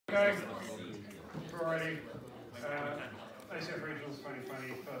Okay, we're ready. ACF Regionals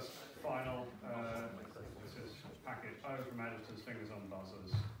 2020, first final. This is package O from editors, fingers on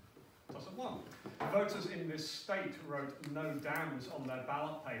buzzers. Toss of 1. Voters in this state wrote "No Dams" on their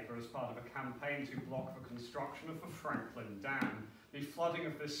ballot paper as part of a campaign to block the construction of the Franklin Dam. The flooding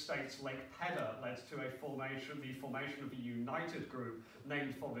of this state's Lake Pedder led to the formation of a united group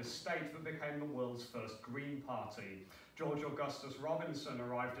named for this state that became the world's first Green Party. George Augustus Robinson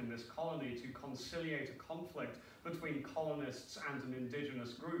arrived in this colony to conciliate a conflict between colonists and an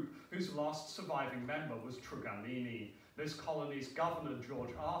indigenous group whose last surviving member was Truganini. This colony's governor,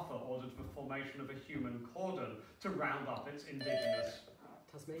 George Arthur, ordered the formation of a human cordon to round up its indigenous...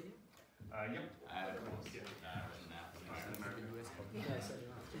 Tasmania? Yep.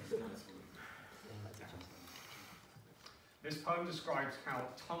 This poem describes how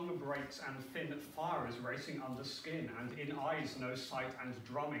tongue breaks and thin fire is racing under skin, and in eyes no sight and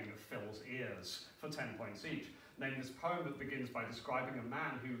drumming fills ears, for 10 points each. Name this poem that begins by describing a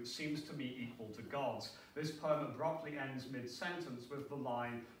man who seems to me equal to gods. This poem abruptly ends mid-sentence with the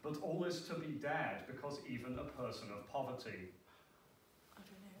line, "But all is to be dared, because even a person of poverty." I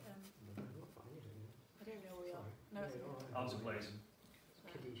don't know where we are. No, it's not. Answer, please.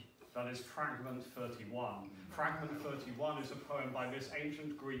 That is Fragment 31. Fragment 31 is a poem by this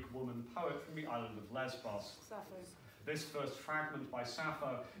ancient Greek woman poet from the island of Lesbos. Sappho. This first fragment by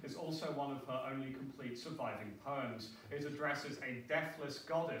Sappho is also one of her only complete surviving poems. It addresses a deathless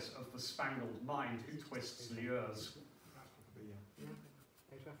goddess of the spangled mind who twists lures.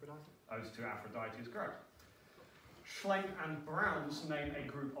 Ode to Aphrodite is correct. Schlenk and Brown's name a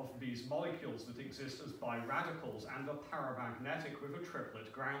group of these molecules that exist as biradicals and are paramagnetic with a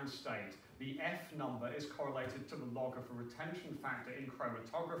triplet ground state. The F number is correlated to the log of a retention factor in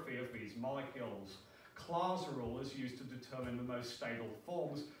chromatography of these molecules. Clarke's rule is used to determine the most stable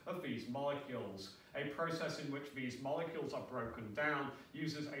forms of these molecules. A process in which these molecules are broken down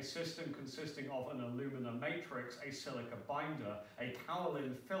uses a system consisting of an alumina matrix, a silica binder, a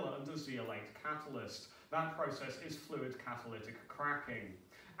kaolin filler, and a zeolite catalyst. That process is fluid catalytic cracking.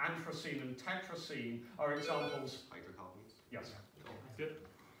 Anthracene and tetracene are examples... Hydrocarbons? Yes. Good.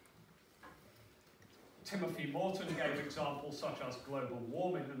 Timothy Morton gave examples such as global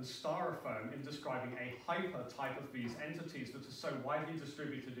warming and styrofoam in describing a hyper-type of these entities that are so widely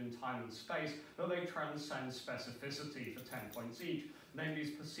distributed in time and space that they transcend specificity, for 10 points each. Name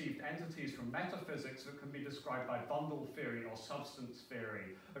these perceived entities from metaphysics that can be described by bundle theory or substance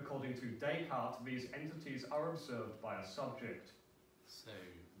theory. According to Descartes, these entities are observed by a subject. So,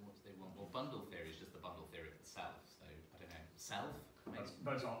 what do they want? Well, bundle theory is just the bundle theory itself, so, I don't know, self?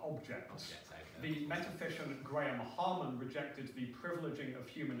 Those are objects. The metaphysician Graham Harman rejected the privileging of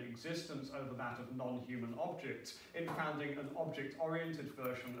human existence over that of non-human objects in founding an object-oriented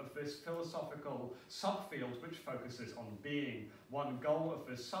version of this philosophical subfield which focuses on being. One goal of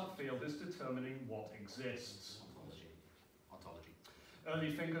this subfield is determining what exists. Ontology.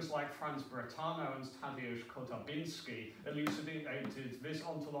 Early thinkers like Franz Brentano and Tadeusz Kotarbiński elucidated this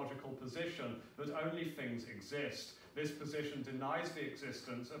ontological position that only things exist. This position denies the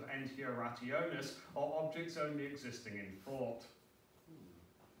existence of entior rationis, or objects only existing in thought.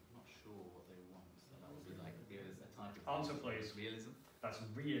 Not sure what they want. So that would be like a type of... Answer, please. Realism? That's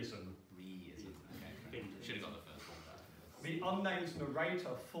reism. Reism, okay. Should have got the first one. The unnamed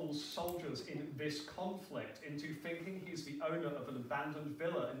narrator fools soldiers in this conflict into thinking he's the owner of an abandoned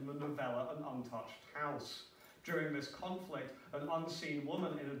villa in the novella An Untouched House. During this conflict, an unseen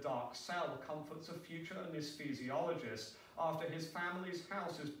woman in a dark cell comforts a future anesthesiologist after his family's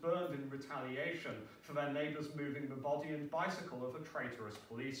house is burned in retaliation for their neighbours moving the body and bicycle of a traitorous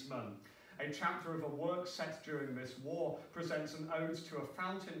policeman. A chapter of a work set during this war presents an ode to a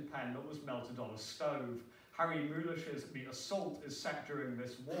fountain pen that was melted on a stove. Harry Mulish's The Assault is set during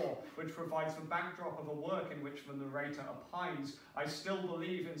this war, which provides the backdrop of a work in which the narrator opines, "I still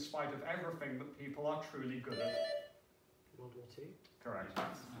believe, in spite of everything, that people are truly good at..." World War II? Correct. Is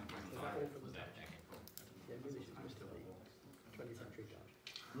that all from the Yeah, Mulish was the 20th century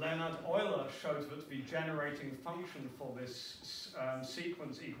judge. Leonhard Euler showed that the generating function for this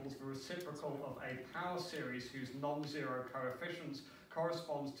sequence equals the reciprocal of a power series whose non-zero coefficients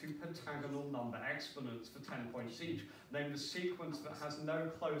corresponds to pentagonal number exponents, for 10 points each. Name the sequence that has no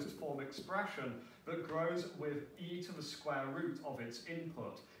closed form expression but grows with e to the square root of its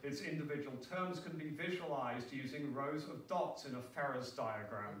input. Its individual terms can be visualized using rows of dots in a Ferrer's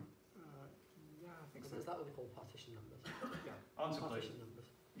diagram. Yeah, I think so. Is that what they call partition numbers? Yeah. Answer, please. Partition numbers.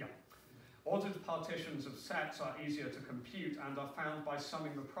 Yeah. Ordered partitions of sets are easier to compute and are found by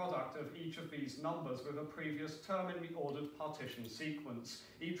summing the product of each of these numbers with a previous term in the ordered partition sequence.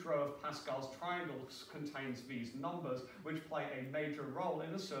 Each row of Pascal's triangles contains these numbers, which play a major role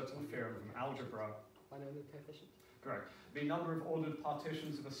in a certain theorem from algebra. Binomial coefficient? Correct. The number of ordered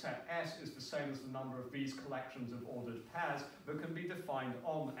partitions of a set S is the same as the number of these collections of ordered pairs, but can be defined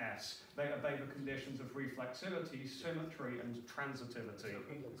on S. They obey the conditions of reflexivity, symmetry, and transitivity.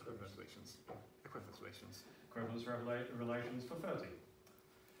 Equivalence relations. Equivalence relations for 30.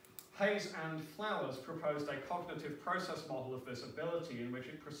 Hayes and Flowers proposed a cognitive process model of this ability in which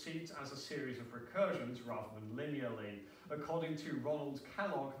it proceeds as a series of recursions rather than linearly. According to Ronald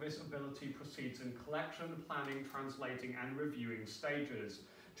Kellogg, this ability proceeds in collection, planning, translating, and reviewing stages.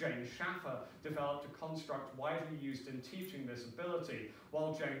 Jane Schaffer developed a construct widely used in teaching this ability,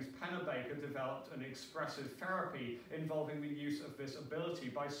 while James Pennebaker developed an expressive therapy involving the use of this ability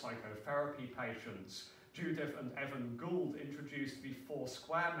by psychotherapy patients. Judith and Evan Gould introduced the 4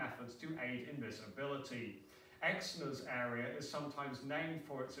 square methods to aid in this ability. Exner's area is sometimes named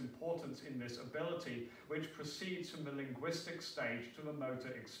for its importance in this ability, which proceeds from the linguistic stage to the motor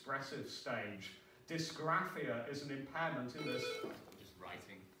expressive stage. Dysgraphia is an impairment in this... Just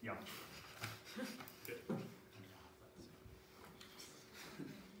writing. Yeah.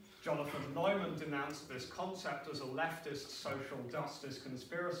 Jonathan Neumann denounced this concept as a leftist social justice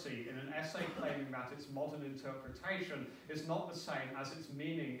conspiracy in an essay claiming that its modern interpretation is not the same as its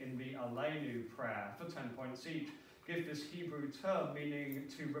meaning in the Aleinu prayer. For 10 points each, give this Hebrew term meaning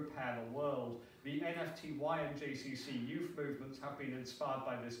to repair the world. The NFTY and JCC youth movements have been inspired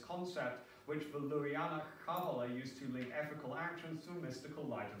by this concept, which the Lurianic Kabbalah used to link ethical actions to the mystical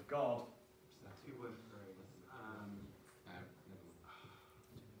light of God.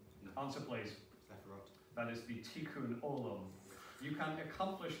 Answer please. That is the Tikkun Olam. You can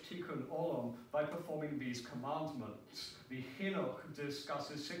accomplish Tikkun Olam by performing these commandments. The Hinnock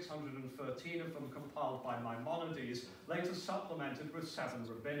discusses 613 of them compiled by Maimonides, later supplemented with 7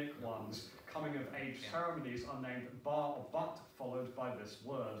 rabbinic ones. Coming of age ceremonies are named Bar or Bat, followed by this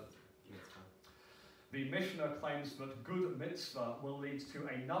word. The Mishnah claims that good mitzvah will lead to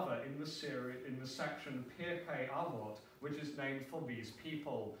another in the section Pirkei Avot, which is named for these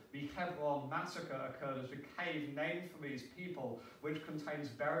people. The Hebron massacre occurred at a cave named for these people, which contains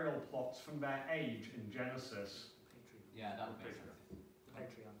burial plots from their age in Genesis. Yeah, that would make sense.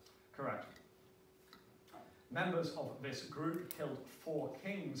 Patreon. Correct. Members of this group killed 4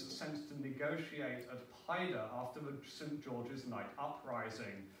 kings sent to negotiate at Haida after the St. George's Night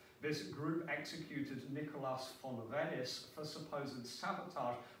uprising. This group executed Nicholas von Rennes for supposed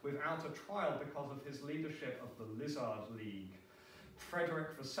sabotage without a trial because of his leadership of the Lizard League. Frederick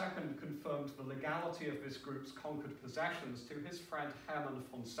II confirmed the legality of this group's conquered possessions to his friend Hermann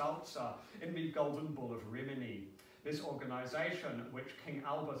von Salza in the Golden Bull of Rimini. This organisation, which King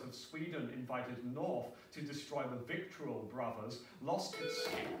Albert of Sweden invited north to destroy the Victual brothers, lost its...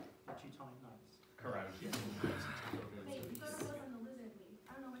 Teutonic Knights. Correct. Wait, you thought it was on the Lizard League.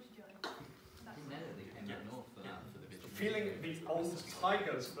 I don't know what you're doing. No, they came up north for that, for the Victual. Feeling the old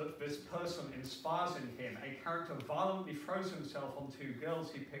tigers that this person inspires in him, a character violently throws himself on 2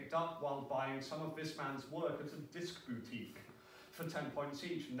 girls he picked up while buying some of this man's work at a disc boutique. For 10 points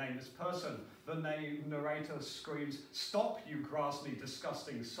each, name this person. The narrator screams, "Stop, you grassly,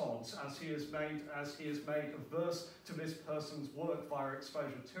 disgusting sods," as he has made a verse to this person's work via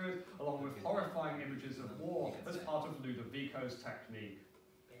exposure to it, along with horrifying images of war as part of Ludovico's technique.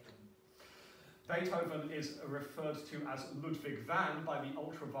 Beethoven is referred to as Ludwig van by the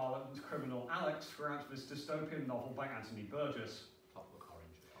ultra-violent criminal Alex throughout this dystopian novel by Anthony Burgess.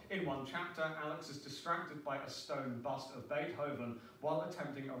 In one chapter, Alex is distracted by a stone bust of Beethoven while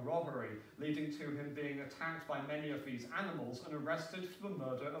attempting a robbery, leading to him being attacked by many of these animals and arrested for the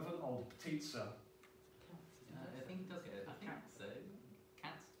murder of an old Ptitsa. I think it does get so.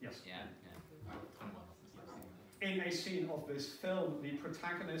 Cats? Yes. Yeah. 21. In a scene of this film, the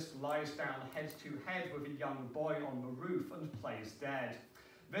protagonist lies down head to head with a young boy on the roof and plays dead.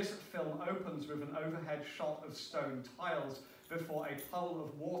 This film opens with an overhead shot of stone tiles before a puddle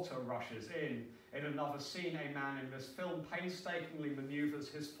of water rushes in. In another scene, a man in this film painstakingly manoeuvres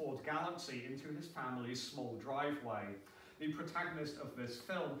his Ford Galaxy into his family's small driveway. The protagonist of this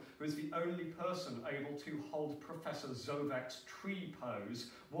film, who is the only person able to hold Professor Zovek's tree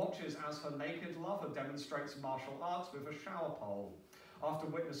pose, watches as her naked lover demonstrates martial arts with a shower pole. After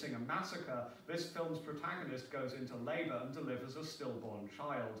witnessing a massacre, this film's protagonist goes into labour and delivers a stillborn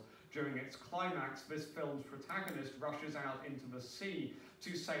child. During its climax, this film's protagonist rushes out into the sea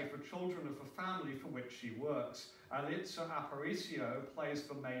to save the children of the family for which she works. Alitza Aparicio plays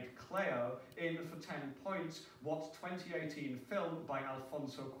the maid Cleo in For 10 Points, What 2018 film by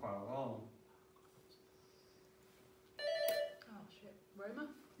Alfonso Cuarón. Oh shit. Roma?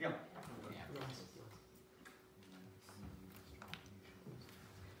 Yeah.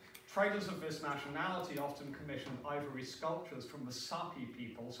 Traders of this nationality often commissioned ivory sculptures from the Sapi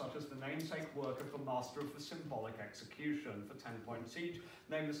people, such as the namesake work of the master of the symbolic execution. For 10 points each,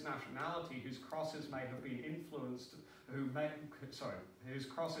 name this nationality whose crosses may have been influenced, whose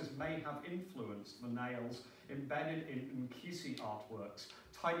crosses may have influenced the nails embedded in Nkisi artworks.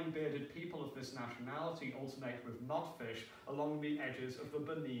 Tiny bearded people of this nationality alternate with mudfish along the edges of the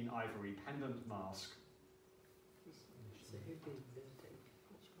Benin ivory pendant mask. So who'd be visiting?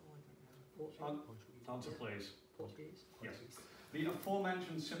 Answer please. Portuguese? Yes. The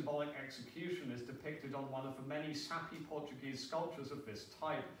aforementioned symbolic execution is depicted on one of the many sappy Portuguese sculptures of this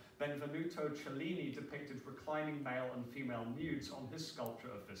type. Benvenuto Cellini depicted reclining male and female nudes on his sculpture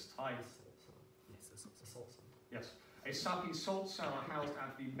of this type. Yes. A sappy salt cellar housed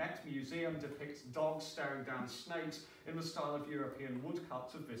at the Met Museum depicts dogs staring down snakes in the style of European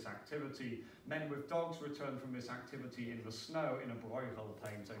woodcuts of this activity. Men with dogs return from this activity in the snow in a Bruegel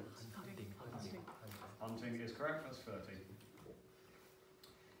painting. Hunting is correct, that's 30.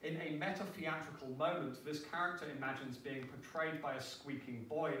 In a meta-theatrical moment, this character imagines being portrayed by a squeaking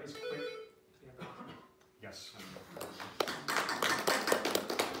boy as quick... Yes.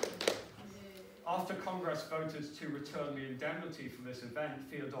 After Congress voted to return the indemnity for this event,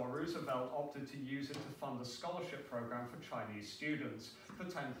 Theodore Roosevelt opted to use it to fund a scholarship program for Chinese students. For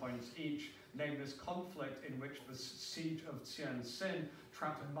 10 points each, name this conflict in which the siege of Sian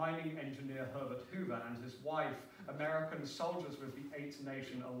trapped mining engineer Herbert Hoover and his wife. American soldiers with the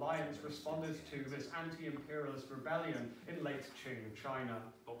Eight-Nation Alliance responded to this anti-imperialist rebellion in late Qing China.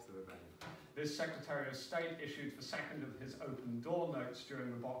 Boxer Rebellion. This Secretary of State issued the second of his open door notes during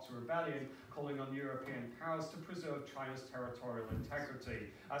the Boxer Rebellion, calling on European powers to preserve China's territorial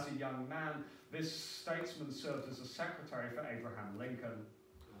integrity. As a young man, this statesman served as a secretary for Abraham Lincoln.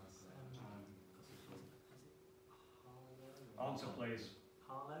 Answer, please.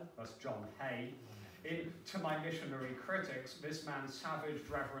 Harlow? That's John Hay. In To My Missionary Critics, this man savaged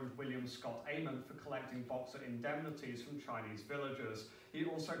Reverend William Scott Amon for collecting Boxer indemnities from Chinese villagers. He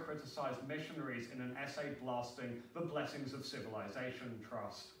also criticised missionaries in an essay blasting the Blessings of Civilization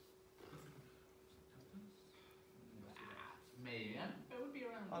Trust. Me, yeah? It would be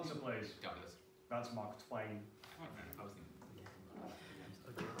around. Answer, please. Douglas. That's Mark Twain. I was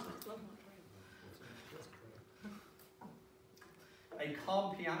thinking. A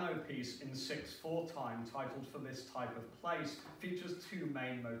calm piano piece in 6/4 time, titled For This Type of Place, features two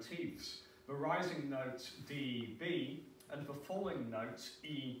main motifs: the rising notes D, B, and the falling notes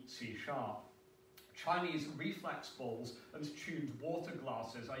E, C sharp. Chinese reflex balls and tuned water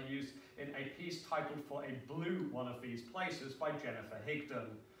glasses are used in a piece titled For a Blue One of These Places by Jennifer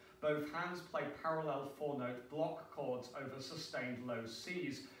Higdon. Both hands play parallel 4-note block chords over sustained low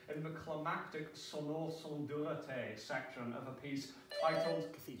Cs in the climactic sonore sonorité section of a piece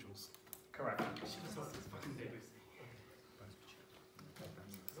titled Cathedrals. Correct.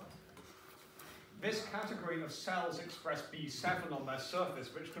 This category of cells express B7 on their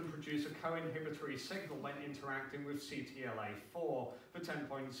surface, which can produce a co-inhibitory signal when interacting with CTLA4. For 10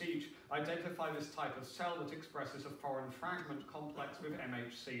 points each, identify this type of cell that expresses a foreign fragment complex with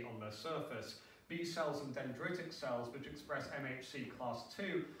MHC on their surface. B cells and dendritic cells, which express MHC class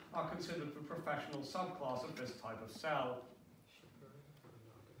 2, are considered the professional subclass of this type of cell.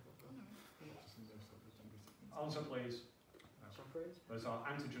 Answer, please. Those are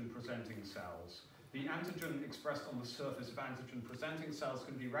antigen-presenting cells. The antigen expressed on the surface of antigen-presenting cells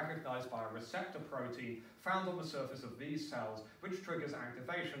can be recognized by a receptor protein found on the surface of these cells, which triggers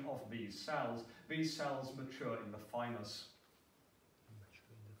activation of these cells. These cells mature in the thymus.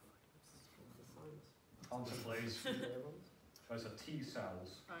 Answer, please. Those are T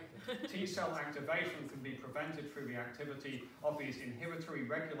cells. Right. T cell activation can be prevented through the activity of these inhibitory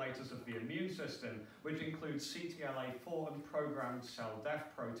regulators of the immune system, which include CTLA4 and programmed cell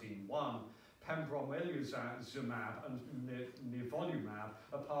death protein 1. Pembrolizumab and nivolumab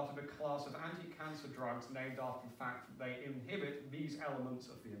are part of a class of anti-cancer drugs named after the fact that they inhibit these elements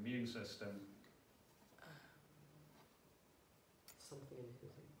of the immune system. Something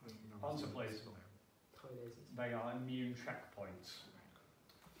inhibiting. Answer, please. Kinases. They are immune checkpoints.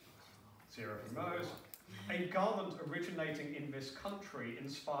 0 from those. A garment originating in this country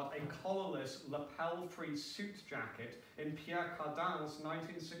inspired a collarless, lapel-free suit jacket in Pierre Cardin's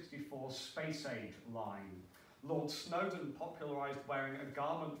 1964 Space Age line. Lord Snowdon popularised wearing a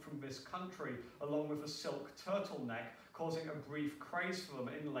garment from this country along with a silk turtleneck, causing a brief craze for them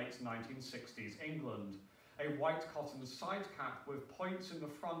in late 1960s England. A white cotton side cap with points in the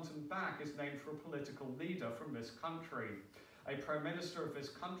front and back is named for a political leader from this country. A Prime Minister of this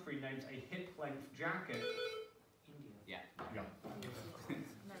country named a hip-length jacket. Yeah. Yeah.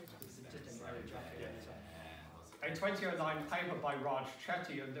 A A 2009 paper by Raj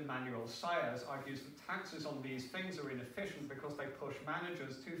Chetty and Emmanuel Sayers argues that taxes on these things are inefficient because they push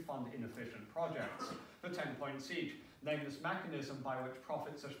managers to fund inefficient projects. For 10 points each, name this mechanism by which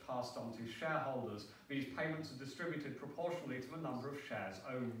profits are passed on to shareholders. These payments are distributed proportionally to the number of shares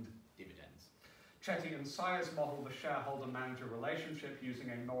owned. Dividends. Chetty and Sayers model the shareholder-manager relationship using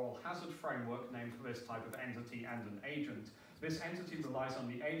a moral hazard framework named for this type of entity and an agent. This entity relies on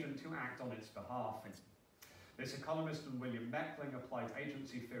the agent to act on its behalf. This economist and William Meckling applied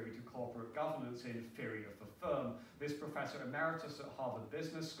agency theory to corporate governance in Theory of the Firm. This professor emeritus at Harvard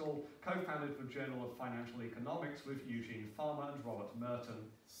Business School co-founded the Journal of Financial Economics with Eugene Farmer and Robert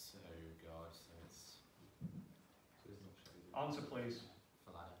Merton. So, God, so it's... Answer, please.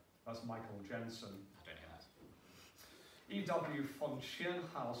 Falada. That's Michael Jensen. I don't know that. E.W. von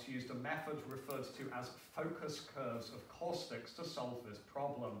Schirnhaus used a method referred to as focus curves of caustics to solve this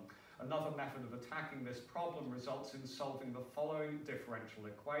problem. Another method of attacking this problem results in solving the following differential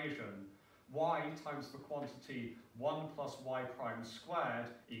equation. Y times the quantity 1 plus y prime squared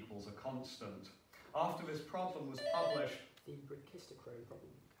equals a constant. After this problem was published... The Brickister-Crow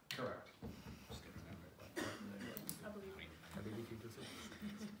problem. Correct. Just don't remember it. I believe it. I believe you do so.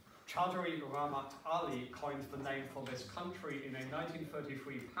 Chaudhry Rahmat Ali coined the name for this country in a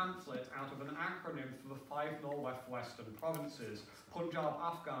 1933 pamphlet out of an acronym for the 5 northwestern provinces: Punjab,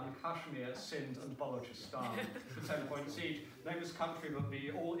 Afghan, Kashmir, Sindh and Balochistan. For 10 points each, name this country that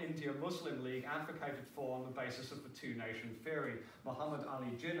the All India Muslim League advocated for on the basis of the two-nation theory. Muhammad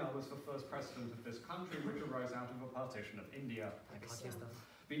Ali Jinnah was the first president of this country, which arose out of a partition of India. Pakistan.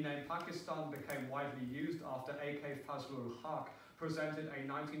 The name Pakistan became widely used after A.K. Fazlul Haq presented a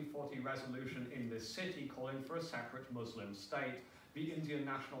 1940 resolution in this city calling for a separate Muslim state. The Indian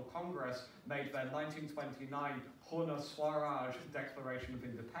National Congress made their 1929 Purna Swaraj Declaration of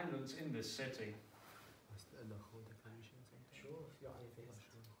Independence in this city. Lahore Declaration or something? Sure, if you got anything.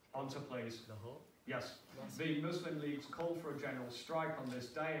 Answer, please. Lahore? Yes. The Muslim League's call for a general strike on this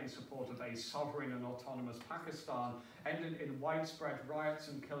day in support of a sovereign and autonomous Pakistan ended in widespread riots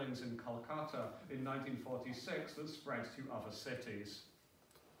and killings in Kolkata in 1946 that spread to other cities.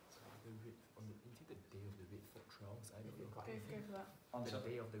 Is it the day of the Red Fort Trials? I don't know. Go for that. Answer. The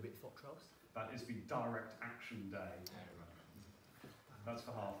day of the Red Fort Trials? That is the Direct Action Day. That's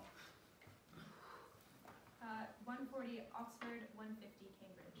for half. 140 Oxford, 150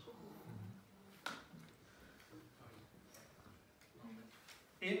 Cambridge.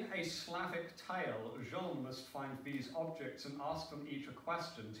 In a Slavic tale, Jean must find these objects and ask them each a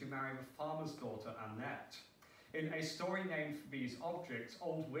question to marry the farmer's daughter Annette. In a story named for these objects,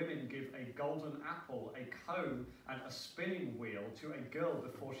 old women give a golden apple, a comb, and a spinning wheel to a girl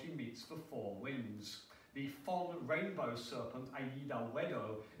before she meets the four winds. The fawn rainbow serpent, Aida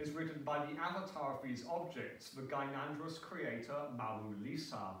Wedo, is written by the avatar of these objects, the gynandrous creator Maru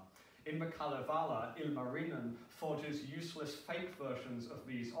Lisa. In the Kalevala, Ilmarinen forges useless fake versions of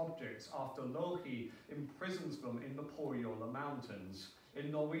these objects after Loki imprisons them in the Poriola Mountains. In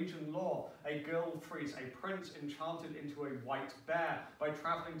Norwegian law, a girl frees a prince enchanted into a white bear by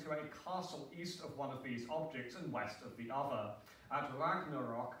travelling to a castle east of one of these objects and west of the other. At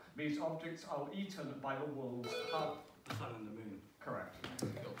Ragnarok, these objects are eaten by the wolves. The sun and the moon. Correct.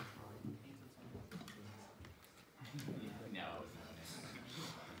 No.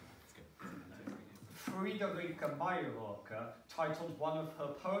 Friederike Mayrhofer titled one of her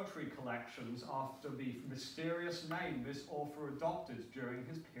poetry collections after the mysterious name this author adopted during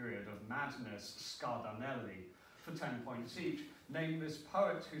his period of madness, Scardanelli. For 10 points each, name this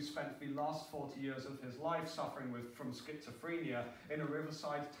poet who spent the last 40 years of his life suffering from schizophrenia in a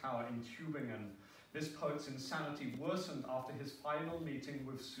riverside tower in Tübingen. This poet's insanity worsened after his final meeting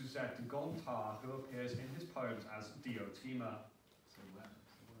with Suzette Gontard, who appears in his poems as Diotima.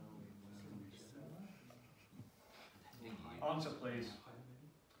 Answer, please.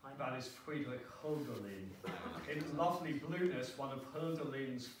 That is Friedrich Hölderlin. In Lovely Blueness, one of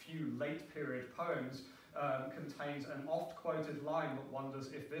Hölderlin's few late-period poems, contains an oft-quoted line that wonders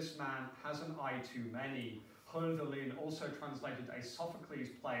if this man has an eye too many. Hölderlin also translated a Sophocles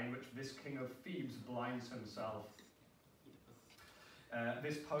play in which this king of Thebes blinds himself.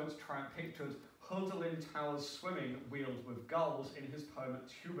 This poet pictured Hölderlin towers swimming wheeled with gulls in his poem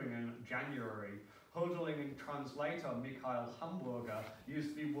Tübingen, January. Hölderlin translator Michael Hamburger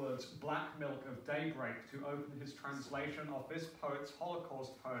used the words black milk of daybreak to open his translation of this poet's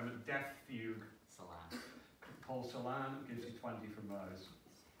Holocaust poem Death Fugue. Salam. Paul Salan gives you 20 from those.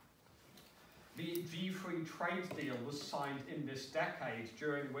 The Free Trade Deal was signed in this decade,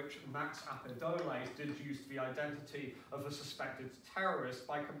 during which Max Apedoles deduced the identity of a suspected terrorist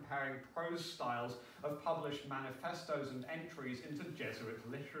by comparing prose styles of published manifestos and entries into Jesuit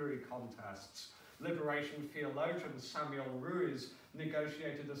literary contests. Liberation theologian Samuel Ruiz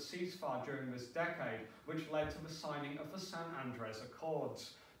negotiated a ceasefire during this decade, which led to the signing of the San Andres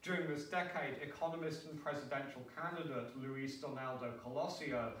Accords. During this decade, economist and presidential candidate Luis Donaldo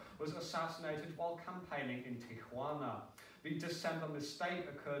Colosio was assassinated while campaigning in Tijuana. The December mistake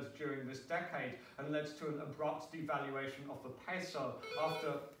occurred during this decade and led to an abrupt devaluation of the peso after...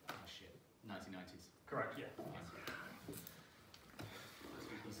 Oh shit, 1990s. Correct. Yeah.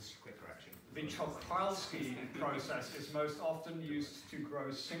 This is a quick correction. The Czochralski process is most often used to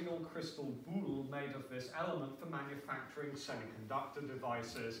grow single crystal boule made of this element for manufacturing semiconductor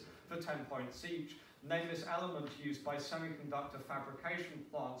devices for 10 points each. Name this element used by semiconductor fabrication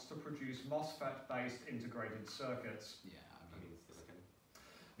plants to produce MOSFET-based integrated circuits. Yeah, I mean silicon.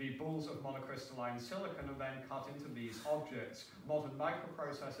 The balls of monocrystalline silicon are then cut into these objects. Modern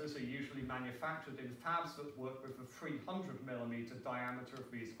microprocessors are usually manufactured in fabs that work with the 300mm diameter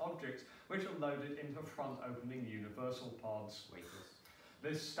of these objects, which are loaded into front-opening universal pods. Weightless.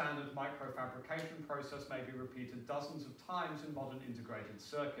 This standard microfabrication process may be repeated dozens of times in modern integrated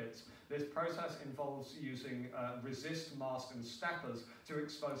circuits. This process involves using resist, mask and steppers to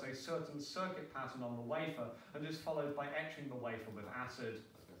expose a certain circuit pattern on the wafer, and is followed by etching the wafer with acid.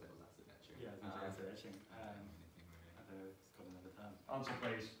 Yeah, acid etching. I don't know, it's got another term. Answer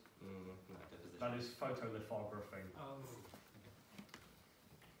please. That is photolithography. Oh.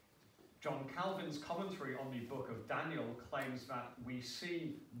 John Calvin's commentary on the Book of Daniel claims that we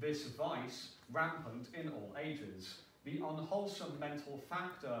see this vice rampant in all ages. The unwholesome mental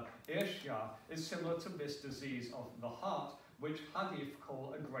factor, irsya, is similar to this disease of the heart, which Hadith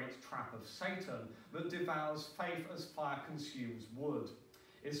call a great trap of Satan that devours faith as fire consumes wood.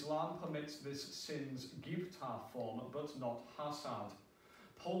 Islam permits this sin's gibta form, but not hasad.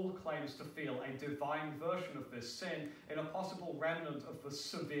 Paul claims to feel a divine version of this sin in a possible remnant of the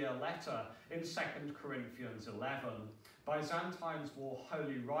severe letter in 2 Corinthians 11. Byzantines wore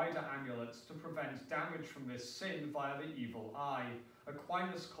holy rider amulets to prevent damage from this sin via the evil eye.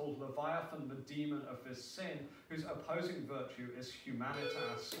 Aquinas called Leviathan the demon of this sin, whose opposing virtue is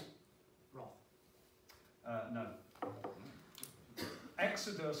humanitas. Wrath. No.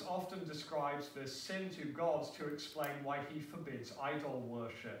 Exodus often describes this sin to God to explain why he forbids idol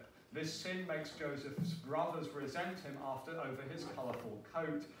worship. This sin makes Joseph's brothers resent him over his colourful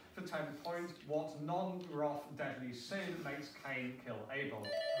coat. For 10 points, what non-wrath deadly sin makes Cain kill Abel?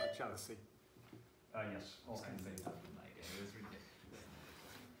 Jealousy. Yes, or envy. It was ridiculous.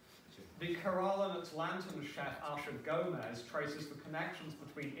 The Kerala lantern chef Asha Gomez traces the connections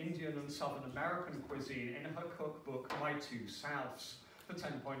between Indian and Southern American cuisine in her cookbook My Two Souths. For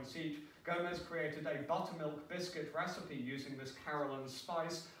 10 points each, Gomez created a buttermilk biscuit recipe using this Carolan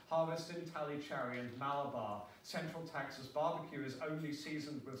spice harvested in Talicherry and Malabar. Central Texas barbecue is only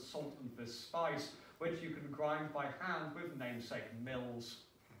seasoned with salt and this spice, which you can grind by hand with namesake mills.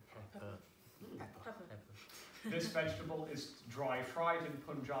 Pepper. This vegetable is dry fried in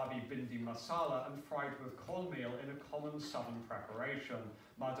Punjabi bindi masala and fried with cornmeal in a common southern preparation.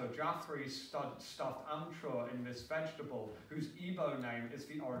 Madho Jaffrey stuffed amchur in this vegetable, whose Igbo name is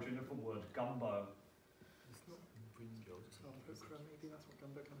the origin of the word gumbo. Okra, maybe that's what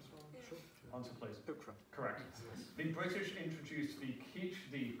gumbo comes from. Yeah. Sure. Answer please. Okra. Correct. The British introduced the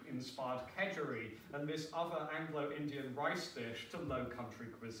khichdi-inspired kedgeree and this other Anglo-Indian rice dish to Low Country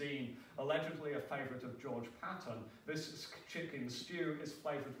cuisine. Allegedly a favourite of George Patton, this chicken stew is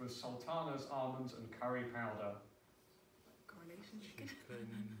flavoured with sultanas, almonds and curry powder. Coronation chicken.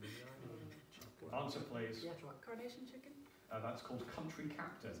 Answer please. Yeah, right. Coronation chicken. That's called Country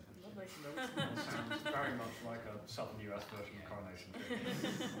Captain. Lovely. It sounds very much like a southern US version of Coronation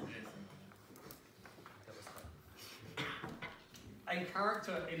Chicken. A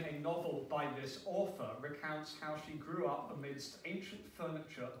character in a novel by this author recounts how she grew up amidst ancient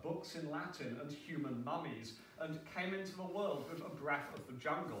furniture, books in Latin and human mummies, and came into the world with a breath of the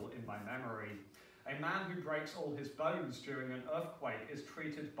jungle in my memory. A man who breaks all his bones during an earthquake is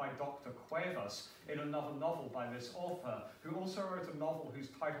treated by Dr. Cuevas in another novel by this author, who also wrote a novel whose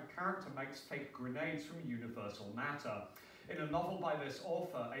title character makes fake grenades from universal matter. In a novel by this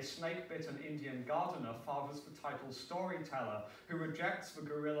author, a snake-bitten Indian gardener fathers the title storyteller, who rejects the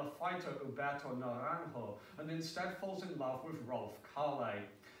guerrilla fighter Uberto Naranjo and instead falls in love with Rolf Carley.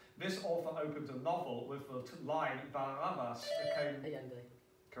 This author opened a novel with the line, Barabbas became... Allende.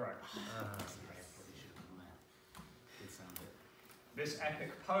 Correct. Good sound bit. This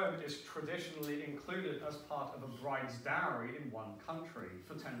epic poem is traditionally included as part of a bride's dowry in one country,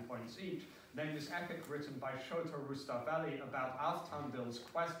 for 10 points each. Name this epic written by Shota Rustavelli about Avtandil's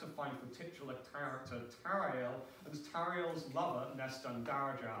quest to find the titular character Tariel and Tariel's lover Nestan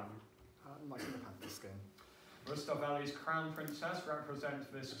Darajan. Might have had this game. Rustavelli's crown princess represents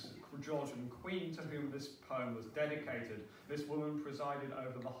this Georgian queen to whom this poem was dedicated. This woman presided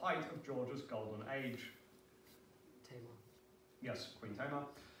over the height of Georgia's golden age. Tamar. Yes, Queen Tamar.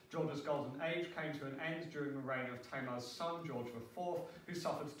 Georgia's golden age came to an end during the reign of Tamar's son, George IV, who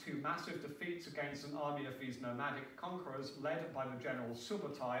suffered 2 massive defeats against an army of these nomadic conquerors led by the general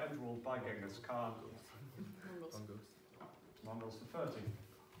Subutai and ruled by Genghis Khan. Mongols to 30.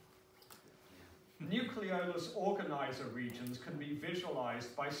 Nucleolus organizer regions can be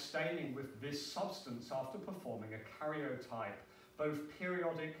visualized by staining with this substance after performing a karyotype. Both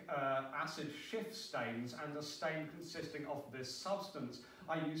periodic acid shift stains and a stain consisting of this substance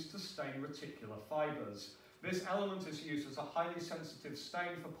are used to stain reticular fibers. This element is used as a highly sensitive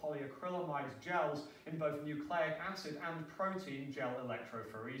stain for polyacrylamide gels in both nucleic acid and protein gel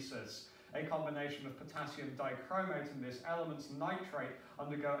electrophoresis. A combination of potassium dichromate and this element's nitrate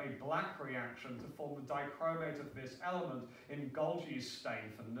undergo a black reaction to form the dichromate of this element in Golgi's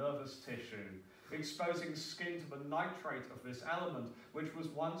stain for nervous tissue. Exposing skin to the nitrate of this element, which was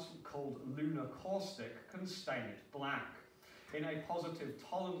once called lunar caustic, can stain it black. In a positive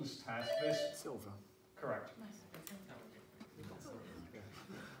Tollens test, this... Silver. Correct.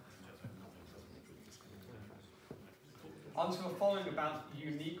 On to the following about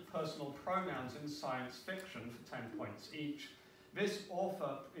unique personal pronouns in science fiction for 10 points each. This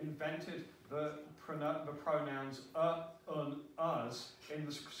author invented the pronouns us in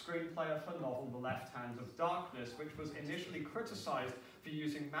the screenplay of her novel The Left Hand of Darkness, which was initially criticised for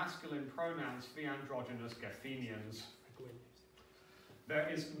using masculine pronouns for the androgynous Gethenians. There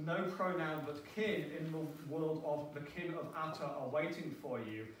is no pronoun but kin in the world of The Kin of Atta Are Waiting For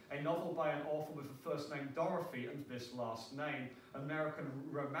You, a novel by an author with the first name Dorothy and this last name. American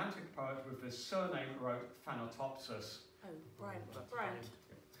romantic poet with this surname wrote Thanatopsis. Oh, Brian.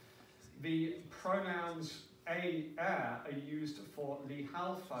 The pronouns are used for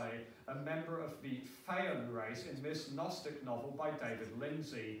Lihalfei, a member of the Phaeon race in this Gnostic novel by David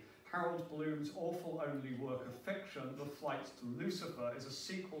Lindsay. Harold Bloom's awful only work of fiction, The Flight to Lucifer, is a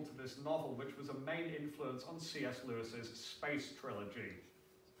sequel to this novel, which was a main influence on C.S. Lewis's space trilogy.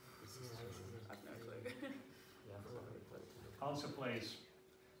 I've no clue. Answer, please.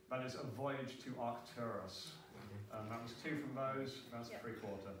 That is A Voyage to Arcturus. That was 2 from those, that's Yep.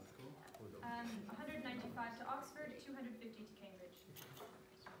 3/4. 195 to Oxford, 250 to Cambridge.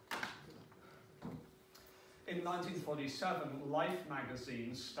 In 1947, Life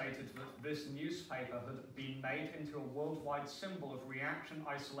magazine stated that this newspaper had been made into a worldwide symbol of reaction,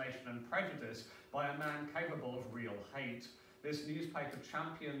 isolation and prejudice by a man capable of real hate. This newspaper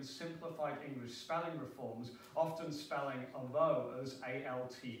championed simplified English spelling reforms, often spelling although as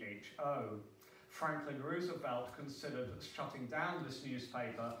A-L-T-H-O. Franklin Roosevelt considered shutting down this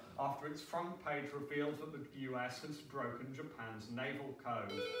newspaper after its front page revealed that the US has broken Japan's naval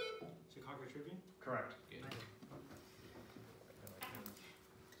code. Chicago Tribune? Correct. Good.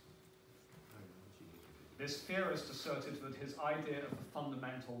 This theorist asserted that his idea of the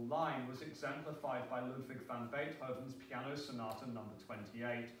fundamental line was exemplified by Ludwig van Beethoven's Piano Sonata No.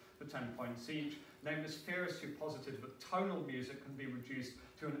 28, for 10 points each. Name this theorist who posited that tonal music can be reduced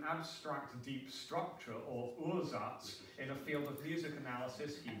to an abstract deep structure, or Ursatz, in a field of music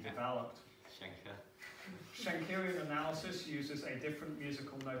analysis he developed. Schenker. Schenkerian analysis uses a different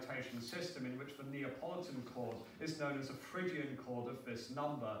musical notation system in which the Neapolitan chord is known as a Phrygian chord of this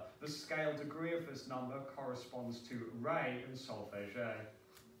number. The scale degree of this number corresponds to re in solfege.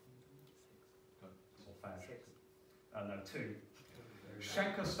 Solfege. No, 2.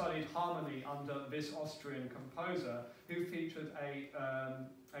 Schenker studied harmony under this Austrian composer, who featured a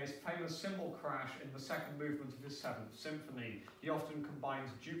famous cymbal crash in the second movement of his 7th symphony. He often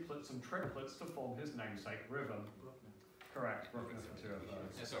combined duplets and triplets to form his namesake rhythm. Correct, Bruckner for 2 of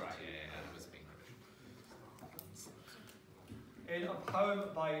those. That's alright, yeah, that was being In a poem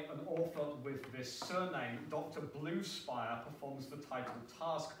by an author with this surname, Dr. Bluespire performs the title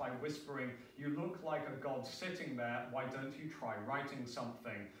task by whispering, "You look like a god sitting there, why don't you try writing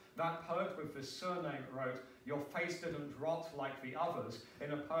something?" That poet with this surname wrote, "Your face didn't rot like the others,"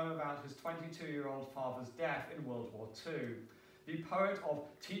 in a poem about his 22-year-old father's death in World War II. The poet of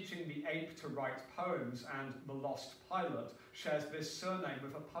Teaching the Ape to Write Poems and The Lost Pilot shares this surname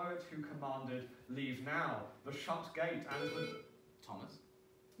with a poet who commanded Leave Now, The Shut Gate and the... Thomas?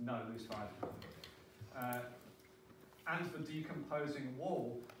 No, lose 5. And The Decomposing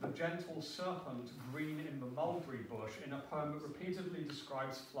Wall, The Gentle Serpent Green in the Mulberry Bush, in a poem that repeatedly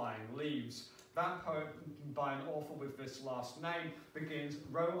describes flying leaves. That poem by an author with this last name begins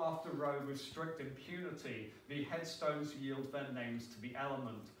row after row with strict impunity. The headstones yield their names to the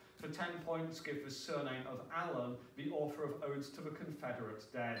element. For 10 points, give the surname of Allen, the author of Odes to the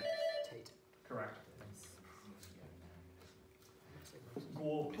Confederate Dead. Tate. Correct.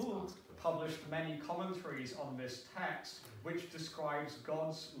 Guopu published many commentaries on this text, which describes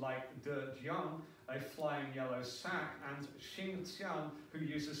gods like De Jiang, a flying yellow sack, and Xing Xian, who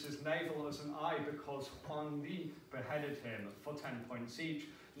uses his navel as an eye because Huang Li beheaded him, for 10 points each.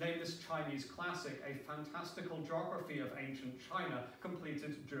 Name this Chinese classic, a fantastical geography of ancient China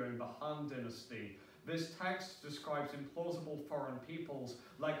completed during the Han Dynasty. This text describes implausible foreign peoples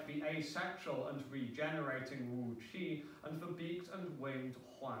like the asexual and regenerating Wu Qi and the beaked and winged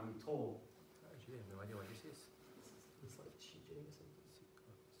Huang To. Actually, I have no idea what this is. It's like Xi Jing or something.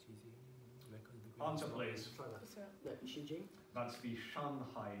 Answer, please. Try that. No, Xi Jing. That's the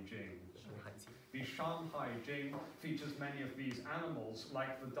Shanghai Jing. Shanghai Jing. The Shanghai Jing features many of these animals,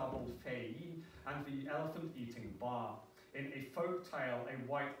 like the doubled fei and the elephant-eating bar. In a folk tale, a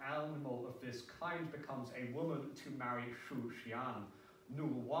white animal of this kind becomes a woman to marry Shu Xian.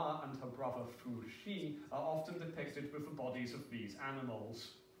 Nuwa and her brother Fu Shi are often depicted with the bodies of these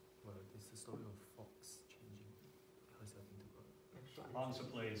animals. Well, it's the story of fox changing herself into a... Answer,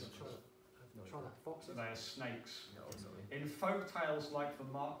 please. Try that. Fox. They are snakes. No, sorry. In folk tales like the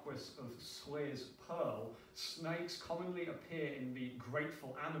Marquis of Suez Pearl, snakes commonly appear in the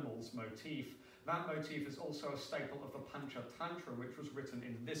grateful animals motif. That motif is also a staple of the Panchatantra, which was written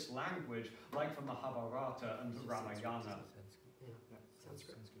in this language, like the Mahabharata and the Ramayana. Yeah,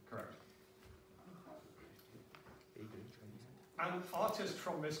 Sanskrit. Correct. An artist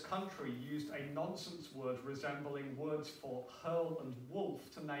from this country used a nonsense word resembling words for hurl and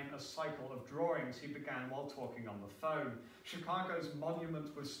wolf to name a cycle of drawings he began while talking on the phone. Chicago's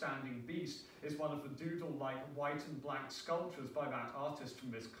Monument with Standing Beast is one of the doodle-like white and black sculptures by that artist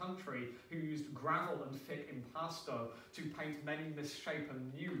from this country who used gravel and thick impasto to paint many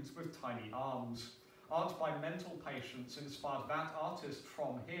misshapen nudes with tiny arms. Art by mental patients inspired that artist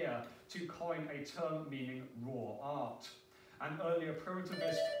from here to coin a term meaning raw art. An earlier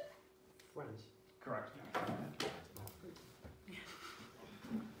primitivist... Friends. Correct.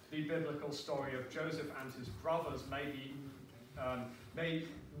 The biblical story of Joseph and his brothers may be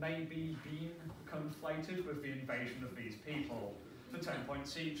being conflated with the invasion of these people. For 10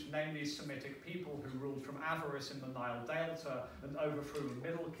 points each, name these Semitic people who ruled from avarice in the Nile Delta and overthrew the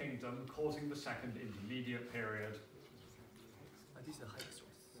Middle Kingdom, causing the Second Intermediate Period. This is a Hyksos.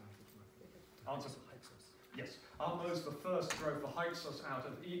 Answer. Hyksos. Yes. Ahmose I drove the Hyksos out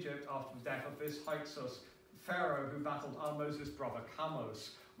of Egypt after the death of this Hyksos pharaoh who battled Ahmose's brother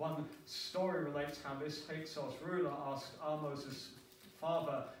Kamos. One story relates how this Hyksos ruler asked Ahmose's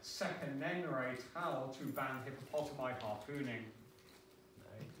father Sekenenre Tao to ban hippopotami harpooning.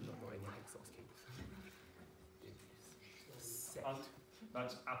 I do not know any Hyksos kings.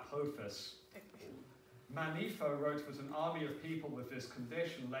 That's Apophis. Manetho wrote that an army of people with this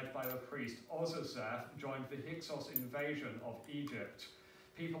condition, led by the priest Ozazeth, joined the Hyksos invasion of Egypt.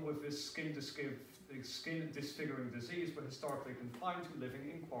 People with this skin disfiguring disease were historically confined to living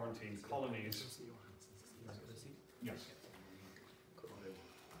in quarantine colonies. Yes.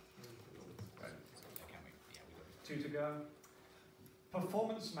 Okay. 2 to go.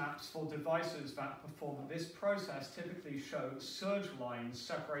 Performance maps for devices that perform this process typically show surge lines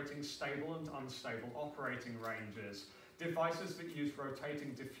separating stable and unstable operating ranges. Devices that use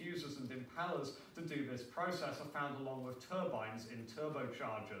rotating diffusers and impellers to do this process are found along with turbines in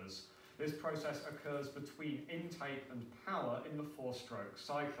turbochargers. This process occurs between intake and power in the 4-stroke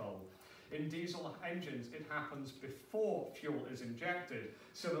cycle. In diesel engines, it happens before fuel is injected,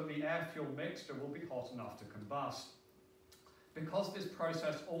 so that the air-fuel mixture will be hot enough to combust. Because this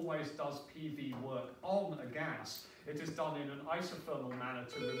process always does PV work on a gas, it is done in an isothermal manner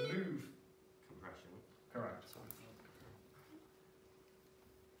to remove... Compression. Correct.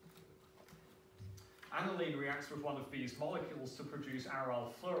 Aniline reacts with one of these molecules to produce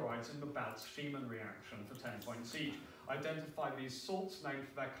aryl fluorides in the Balz-Schiemann reaction for 10 points each. Identify these salts named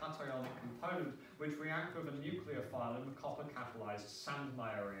for their cationic component, which react with a nucleophile in the copper-catalyzed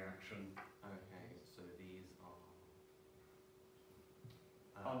Sandmeyer reaction. Okay, so these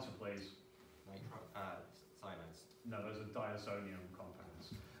are... Answer, please. Cyanides. No, those are diazonium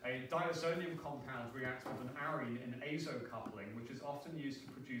compounds. A diazonium compound reacts with an arene in azocoupling, which is often used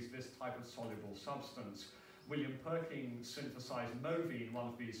to produce this type of soluble substance. William Perkin synthesized movine, one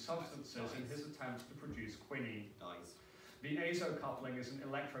of these substances, in his attempts to produce quinine. Dyes. The azocoupling is an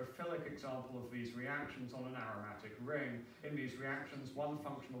electrophilic example of these reactions on an aromatic ring. In these reactions, one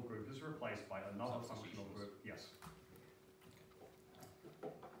functional group is replaced by another functional group. Yes.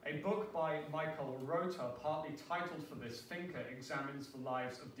 A book by Michael Rother, partly titled for this thinker, examines the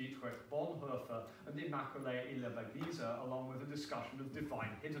lives of Dietrich Bonhoeffer and Immaculée Illebergiese, along with a discussion of divine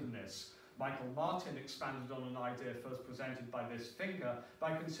hiddenness. Michael Martin expanded on an idea first presented by this thinker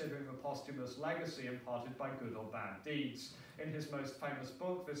by considering the posthumous legacy imparted by good or bad deeds. In his most famous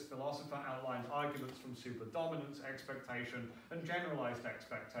book, this philosopher outlined arguments from superdominance, expectation, and generalized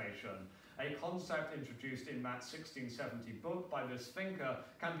expectation. A concept introduced in that 1670 book by this thinker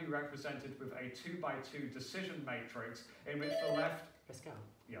can be represented with a 2x2 decision matrix in which the left... Pascal.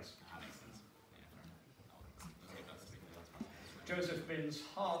 Yes. That makes sense. Joseph Bin's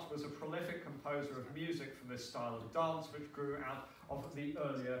Hart was a prolific composer of music for this style of dance, which grew out of the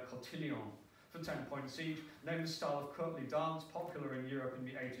earlier cotillon. For 10 points each, name the style of courtly dance popular in Europe in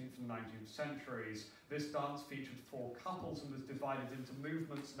the 18th and 19th centuries. This dance featured 4 couples and was divided into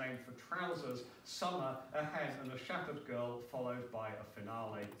movements named for trousers, summer, a hen and a shepherd girl, followed by a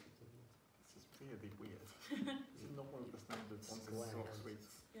finale. This is really weird. It's not one of the standard ones in socks with...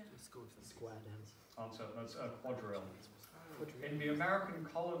 Square dance. Answer, that's a quadrille. In the American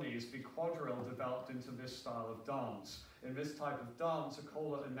colonies, the quadrille developed into this style of dance. In this type of dance, a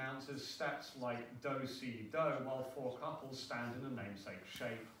caller announces steps like do, si, do, while 4 couples stand in a namesake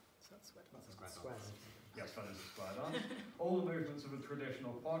shape. Square dance. Yes, that is a square dance. All the movements of a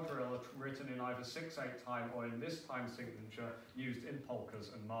traditional quadrille are written in either 6/8 time or in this time signature used in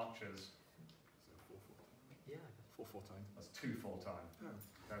polkas and marches. So 4/4 time. Yeah. 4/4 time. That's 2/4 time. Oh.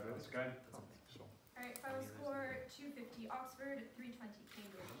 Go with this game. Sure. Alright, final score 250 Oxford, 320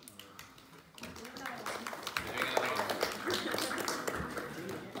 Cambridge.